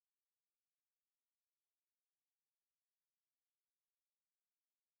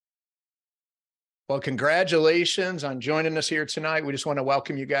Well, congratulations on joining us here tonight. We just want to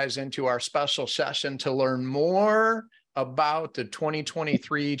welcome you guys into our special session to learn more about the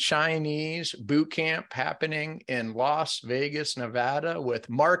 2023 Chinese boot camp happening in Las Vegas, Nevada, with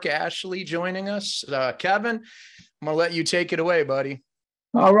Mark Ashley joining us. Kevin, I'm going to let you take it away, buddy.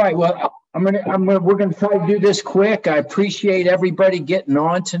 All right. Well, we're gonna try to do this quick. I appreciate everybody getting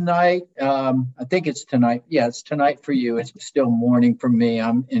on tonight. I think it's tonight. Yeah, it's tonight for you. It's still morning for me.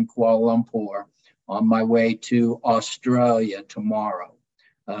 I'm in Kuala Lumpur on my way to Australia tomorrow,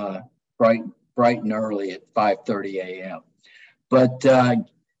 bright and early at 5:30 a.m. But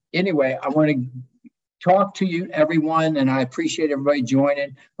anyway, I want to talk to you, everyone, and I appreciate everybody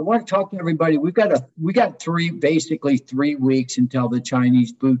joining. I want to talk to everybody. We got basically 3 weeks until the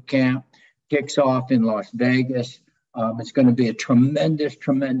Chinese boot camp kicks off in Las Vegas. It's going to be a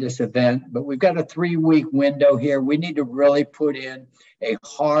tremendous event, but we've got a 3-week window here. We need to really put in a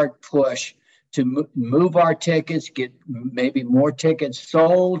hard push to move our tickets, get maybe more tickets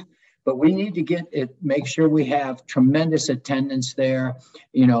sold, but we need to make sure we have tremendous attendance there,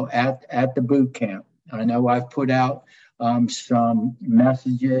 at the boot camp. I know I've put out some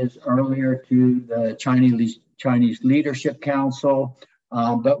messages earlier to the Chinese Leadership Council,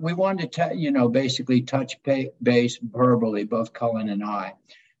 but we wanted to, basically touch base verbally, both Cullen and I.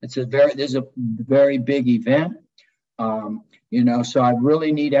 This is a very big event, so I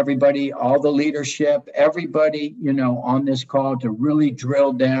really need everybody, all the leadership, everybody, on this call to really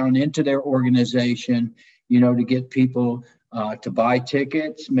drill down into their organization, to get people to buy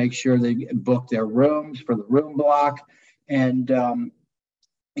tickets, make sure they book their rooms for the room block. And,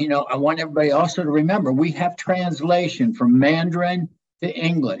 I want everybody also to remember, we have translation from Mandarin to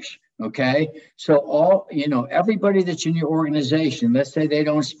English. Okay. So everybody that's in your organization, let's say they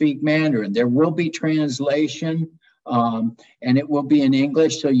don't speak Mandarin, there will be translation, and it will be in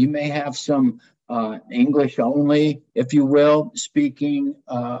English. So you may have some English only, if you will, speaking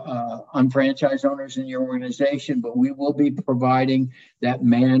unfranchised owners in your organization, but we will be providing that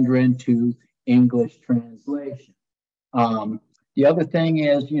Mandarin to English translation. The other thing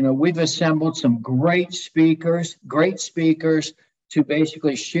is, we've assembled some great speakers to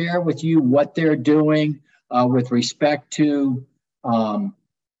basically share with you what they're doing with respect to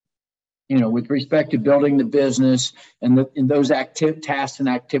building the business and those tasks and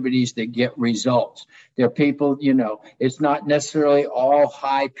activities that get results. There are people, it's not necessarily all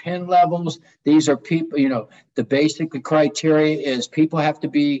high pin levels. These are people, the basic criteria is people have to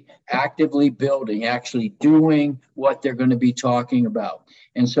be actively building, actually doing what they're going to be talking about.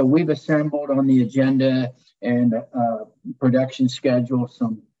 And so we've assembled on the agenda and production schedule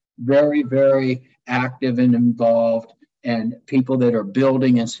some very, very active and involved and people that are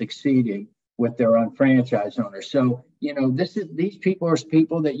building and succeeding with their own franchise owners. So, these people are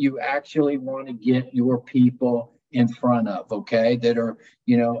people that you actually want to get your people in front of, okay, that are,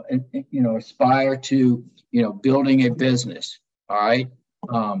 aspire to, building a business. All right.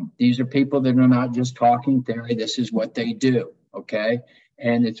 These are people that are not just talking theory. This is what they do. Okay.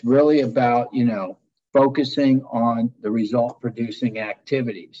 And it's really about, focusing on the result producing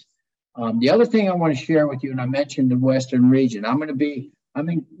activities. The other thing I want to share with you, and I mentioned the Western region, I'm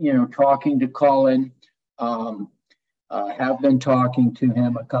talking to Cullen, have been talking to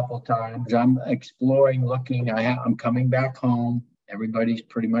him a couple times. I'm exploring, looking, I'm coming back home. Everybody's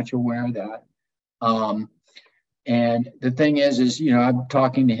pretty much aware of that. And the thing is, I'm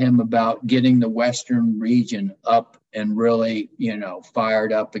talking to him about getting the Western region up and really,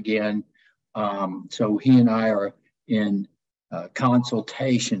 fired up again. So he and I are in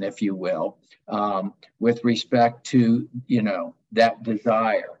consultation, if you will, with respect to, that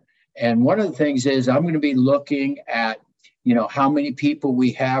desire. And one of the things is I'm going to be looking at, how many people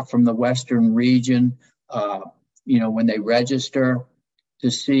we have from the Western region, when they register,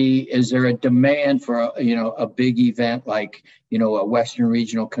 to see, is there a demand for, a big event like, a Western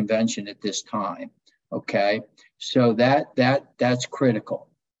Regional Convention at this time. Okay. So that's critical.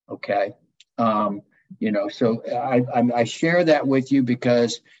 Okay. So I share that with you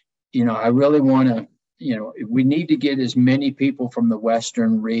because, I really want to, we need to get as many people from the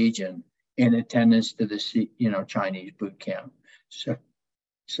Western region in attendance to the, Chinese boot camp.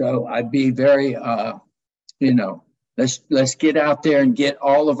 So I'd be very, let's get out there and get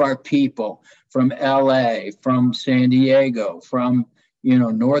all of our people from LA, from San Diego, from,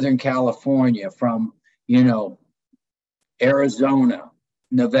 Northern California, from, Arizona,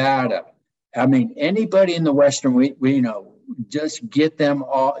 Nevada. I mean, anybody in the Western, we just get them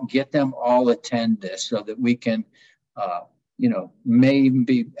all attend this so that we can,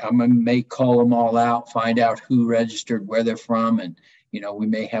 may call them all out, find out who registered, where they're from, and, we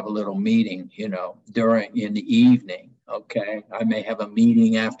may have a little meeting, during in the evening. Okay. I may have a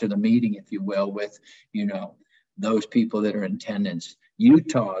meeting after the meeting, if you will, with, those people that are in attendance.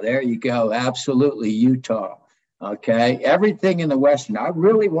 Utah, there you go. Absolutely. Utah. Okay. Everything in the Western, I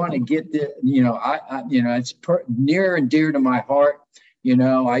really want to get the, it's near and dear to my heart.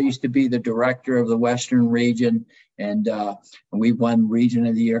 I used to be the director of the Western region, and we won Region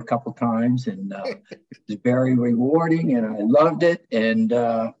of the Year a couple times, and it's very rewarding, and I loved it. And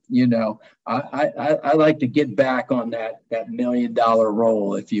I like to get back on that $1 million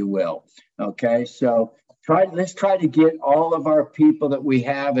role, if you will. Okay, so let's try to get all of our people that we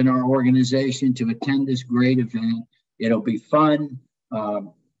have in our organization to attend this great event. It'll be fun. I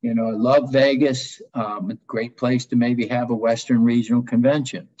love Vegas. A great place to maybe have a Western Regional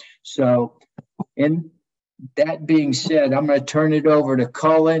Convention. So, and that being said, I'm going to turn it over to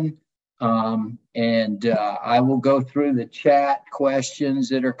Cullen, and I will go through the chat questions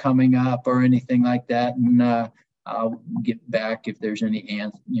that are coming up or anything like that, and I'll get back if there's any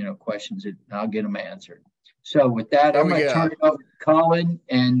questions that I'll get them answered. So with that, I'm going to turn it over to Cullen,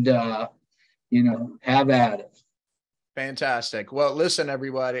 and have at it. Fantastic. Well, listen,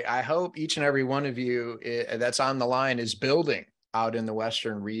 everybody, I hope each and every one of you that's on the line is building out in the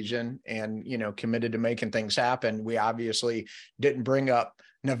Western region and, committed to making things happen. We obviously didn't bring up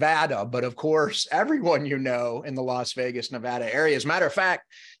Nevada, but of course, everyone in the Las Vegas, Nevada area. As a matter of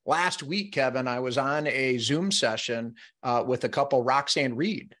fact, last week, Kevin, I was on a Zoom session with a couple Roxanne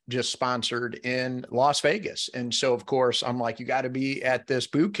Reed just sponsored in Las Vegas. And so, of course, I'm like, you got to be at this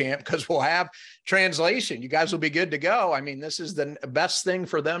boot camp because we'll have translation. You guys will be good to go. I mean, this is the best thing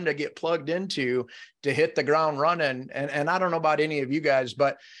for them to get plugged into to hit the ground running. And I don't know about any of you guys,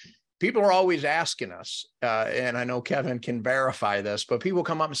 but people are always asking us, and I know Kevin can verify this, but people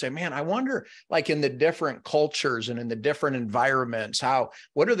come up and say, man, I wonder, like in the different cultures and in the different environments,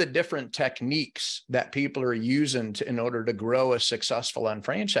 what are the different techniques that people are using in order to grow a successful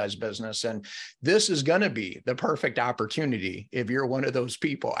franchise business? And this is going to be the perfect opportunity, if you're one of those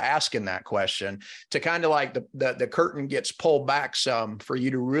people asking that question, to kind of like the curtain gets pulled back some for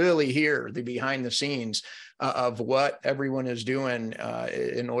you to really hear the behind the scenes of what everyone is doing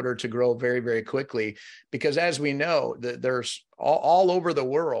in order to grow very, very quickly. Because as we know, there's all over the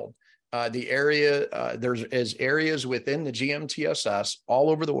world, there's areas within the GMTSS all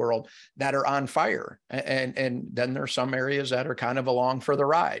over the world that are on fire. And then there's some areas that are kind of along for the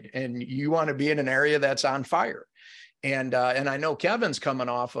ride. And you want to be in an area that's on fire. And I know Kevin's coming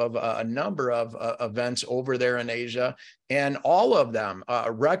off of a number of events over there in Asia, and all of them,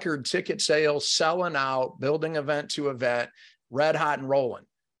 record ticket sales, selling out, building event to event, red hot and rolling.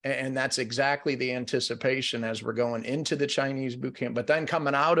 And that's exactly the anticipation as we're going into the Chinese boot camp. But then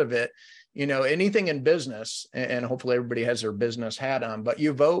coming out of it, anything in business, and hopefully everybody has their business hat on, but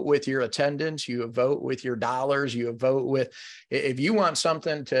you vote with your attendance, you vote with your dollars, you vote with, if you want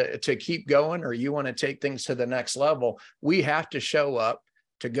something to keep going or you want to take things to the next level, we have to show up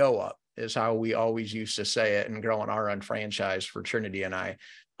to go up, is how we always used to say it, and growing our own franchise for Trinity and I.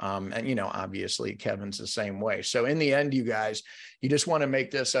 And, obviously Kevin's the same way. So in the end, you guys, you just want to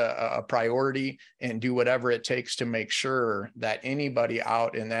make this a priority and do whatever it takes to make sure that anybody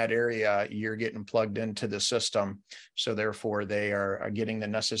out in that area, you're getting plugged into the system. So therefore they are getting the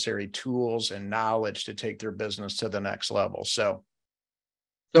necessary tools and knowledge to take their business to the next level. So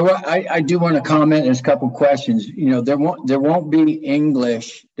I do want to comment. There's a couple of questions. There won't be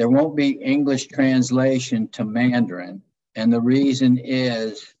English. There won't be English translation to Mandarin. And the reason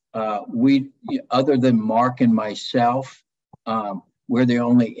is other than Mark and myself, we're the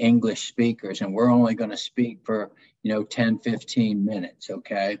only English speakers, and we're only going to speak for, 10, 15 minutes.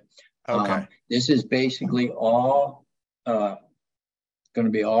 Okay. This is basically all going to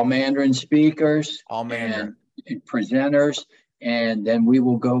be all Mandarin speakers, all Mandarin and presenters. And then we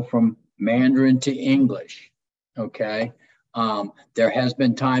will go from Mandarin to English. Okay. There has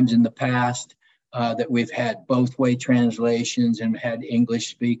been times in the past that we've had both way translations and had English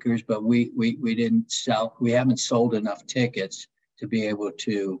speakers, but we haven't sold enough tickets to be able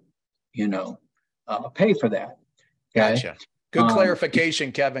to, pay for that. Okay? Gotcha. Good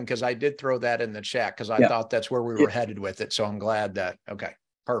clarification, Kevin, because I did throw that in the chat because I thought that's where we were headed with it. So I'm glad that, okay,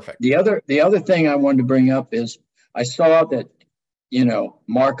 perfect. The other thing I wanted to bring up is I saw that,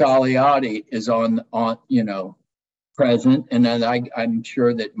 Mark Aliati is on, present. And then I'm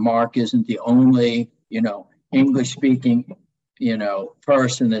sure that Mark isn't the only, English speaking,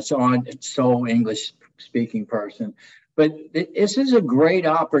 person that's on, sole English speaking person. But this is a great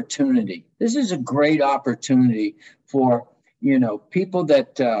opportunity. This is a great opportunity for, people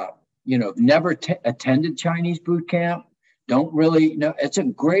that, never attended Chinese boot camp, don't really know. It's a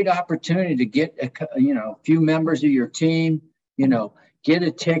great opportunity to get a few members of your team, get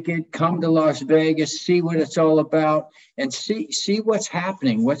a ticket, come to Las Vegas, see what it's all about, and see what's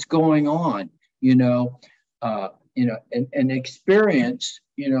happening, what's going on, and experience,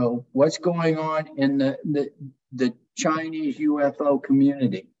 what's going on in the Chinese UFO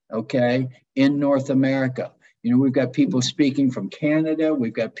community, okay, in North America. We've got people speaking from Canada,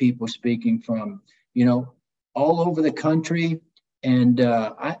 we've got people speaking from, all over the country, and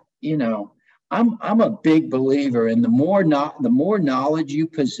I'm a big believer in the more knowledge you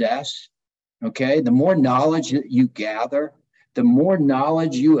possess, okay, the more knowledge that you gather, the more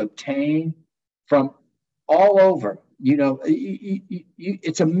knowledge you obtain from all over.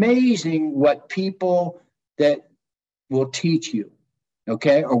 It's amazing what people that will teach you,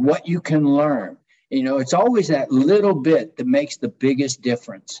 okay, or what you can learn. It's always that little bit that makes the biggest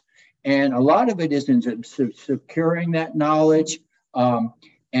difference. And a lot of it is in securing that knowledge, and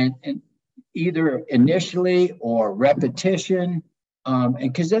either initially or repetition, and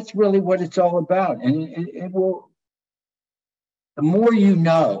because that's really what it's all about. And it will, the more you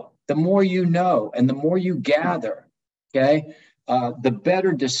know, and the more you gather, okay, the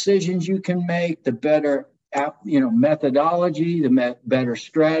better decisions you can make, the better, methodology, the better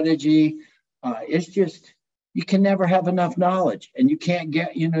strategy. It's just, you can never have enough knowledge, and you can't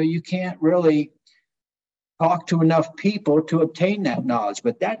really talk to enough people to obtain that knowledge.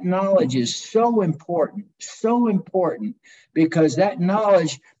 But that knowledge is so important, because that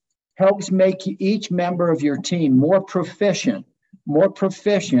knowledge helps make each member of your team more proficient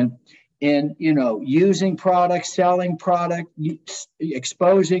in, using products, selling product,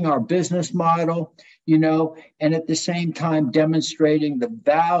 exposing our business model, and at the same time demonstrating the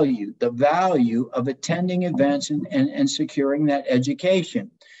value of attending events and securing that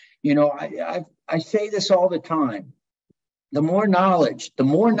education. I say this all the time. The more knowledge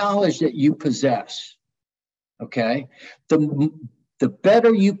that you possess, okay, the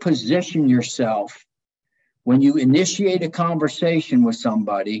better you position yourself when you initiate a conversation with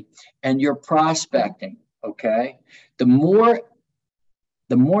somebody and you're prospecting, okay? The more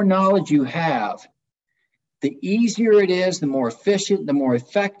knowledge you have, the easier it is, the more efficient, the more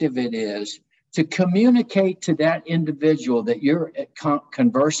effective it is to communicate to that individual that you're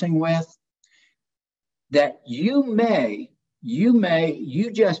conversing with that you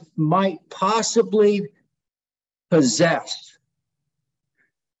just might possibly possess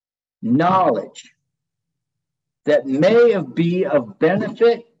knowledge that may be of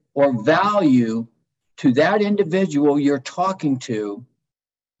benefit or value to that individual you're talking to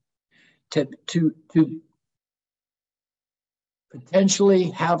potentially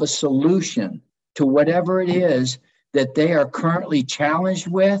have a solution to whatever it is that they are currently challenged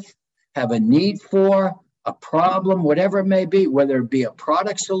with, have a need for, a problem, whatever it may be, whether it be a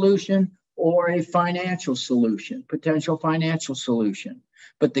product solution or a financial solution, potential financial solution.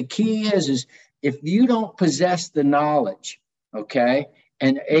 But the key is if you don't possess the knowledge, okay,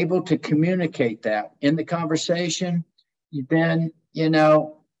 and able to communicate that in the conversation, then,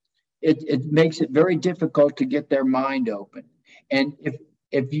 it makes it very difficult to get their mind open. And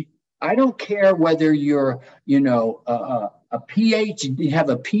if you, I don't care whether you're, a PhD, you have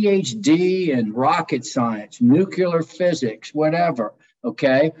a PhD in rocket science, nuclear physics, whatever,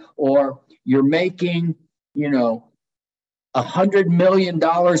 okay, or you're making, $100 million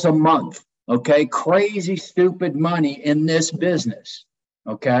a month, okay, crazy, stupid money in this business,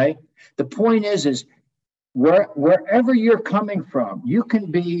 okay. The point is wherever you're coming from, you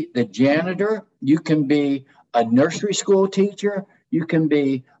can be the janitor, you can be a nursery school teacher, you can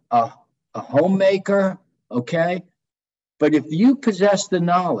be a homemaker, okay? But if you possess the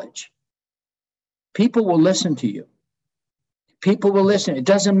knowledge, people will listen to you. People will listen. It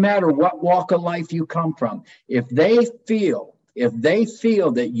doesn't matter what walk of life you come from. If they feel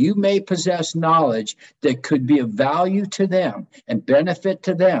that you may possess knowledge that could be of value to them and benefit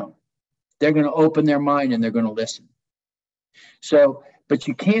to them, they're going to open their mind and they're going to listen. So, but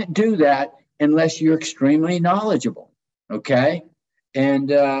you can't do that unless you're extremely knowledgeable, okay?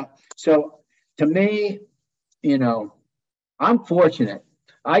 And so to me, I'm fortunate.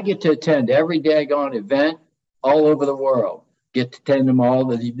 I get to attend every daggone event all over the world. Get to attend them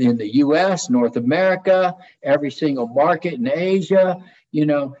all in the U.S., North America, every single market in Asia,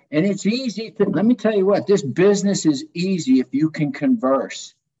 and it's easy to, let me tell you what, this business is easy if you can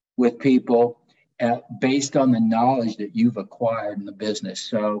converse with people based on the knowledge that you've acquired in the business.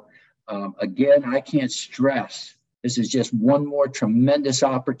 So again, I can't stress, this is just one more tremendous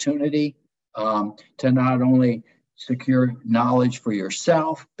opportunity to not only secure knowledge for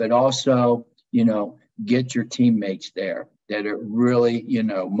yourself, but also, get your teammates there that are really,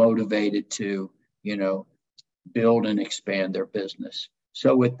 motivated to, build and expand their business.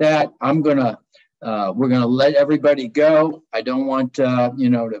 So with that, we're going to let everybody go. I don't want,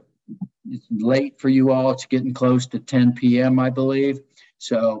 it's late for you all. It's getting close to 10 p.m., I believe.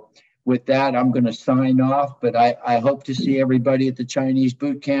 So with that, I'm going to sign off, but I hope to see everybody at the Chinese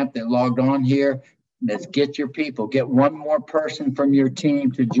boot camp that logged on here. Let's get your people, get one more person from your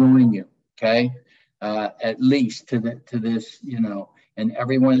team to join you. Okay. At least to this, and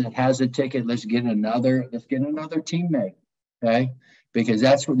everyone that has a ticket, let's get another teammate. Okay. Because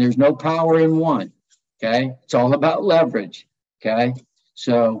that's when there's no power in one. Okay. It's all about leverage. Okay.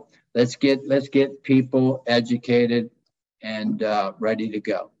 So let's get people educated and ready to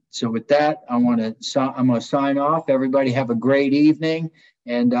go. So with that, I'm going to sign off. Everybody have a great evening,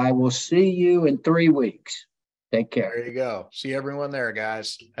 and I will see you in 3 weeks. Take care. There you go. See everyone there,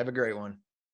 guys. Have a great one.